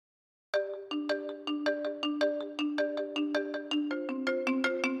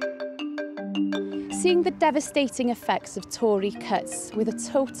Seeing the devastating effects of Tory cuts with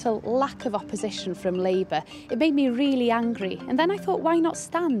a total lack of opposition from Labour, it made me really angry. And then I thought, why not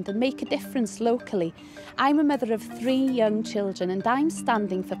stand and make a difference locally? I'm a mother of 3 young children and I'm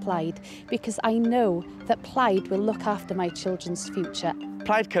standing for Plaid because I know that Plaid will look after my children's future.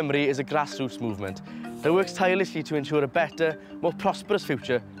 Plaid Cymru is a grassroots movement that works tirelessly to ensure a better, more prosperous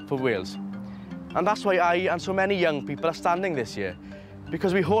future for Wales. And that's why I and so many young people are standing this year,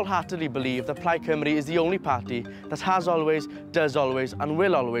 because we wholeheartedly believe that Plaid Cymru is the only party that has always, does always and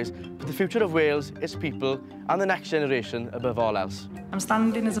will always put the future of Wales, its people and the next generation above all else. I'm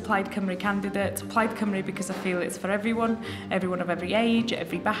standing as a Plaid Cymru candidate. Plaid Cymru because I feel it's for everyone of every age,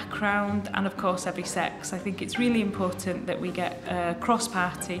 every background and of course every sex. I think it's really important that we get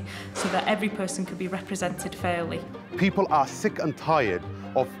cross-party so that every person can be represented fairly. People are sick and tired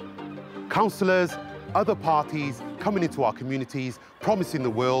of councillors, other parties coming into our communities, promising the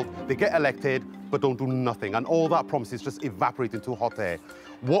world, they get elected, but don't do nothing. And all that promises just evaporate into hot air.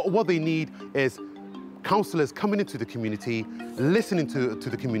 What they need is councillors coming into the community, listening to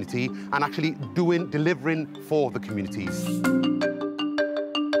the community, and actually delivering for the communities.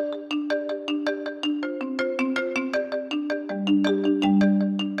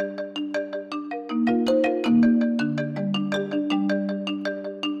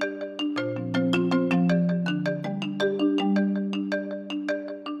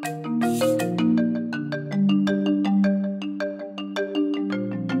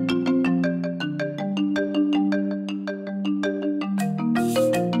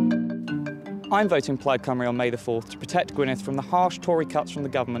 I'm voting Plaid Cymru on May the 4th to protect Gwynedd from the harsh Tory cuts from the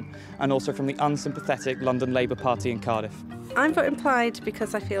government and also from the unsympathetic London Labour Party in Cardiff. I'm voting Plaid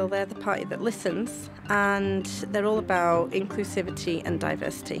because I feel they're the party that listens and they're all about inclusivity and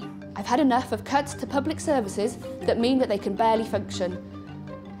diversity. I've had enough of cuts to public services that mean that they can barely function.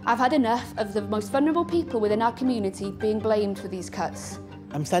 I've had enough of the most vulnerable people within our community being blamed for these cuts.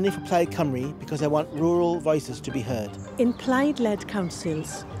 I'm standing for Plaid Cymru because I want rural voices to be heard. In Plaid-led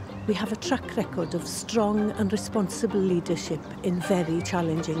councils, we have a track record of strong and responsible leadership in very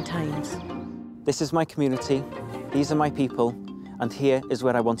challenging times. This is my community, these are my people, and here is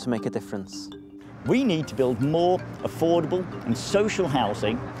where I want to make a difference. We need to build more affordable and social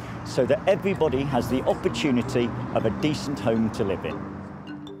housing so that everybody has the opportunity of a decent home to live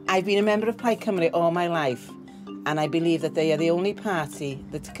in. I've been a member of Plaid Cymru all my life, and I believe that they are the only party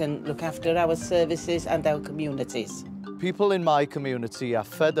that can look after our services and our communities. People in my community are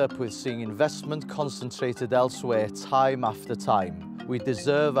fed up with seeing investment concentrated elsewhere time after time. We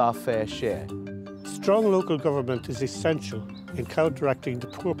deserve our fair share. Strong local government is essential in counteracting the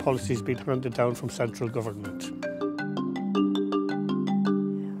poor policies being handed down from central government.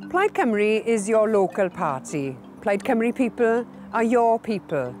 Plaid Cymru is your local party. Plaid Cymru people are your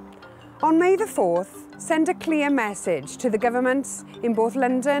people. On May the 4th, send a clear message to the governments in both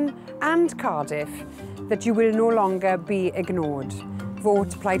London and Cardiff that you will no longer be ignored.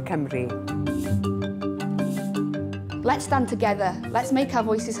 Vote Plaid Cymru. Let's stand together. Let's make our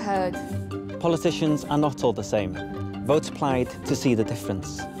voices heard. Politicians are not all the same. Vote Plaid to see the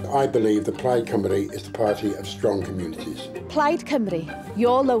difference. I believe that Plaid Cymru is the party of strong communities. Plaid Cymru,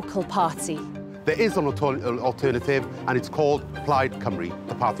 your local party. There is an alternative, and it's called Plaid Cymru,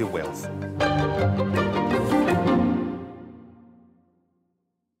 the Party of Wales.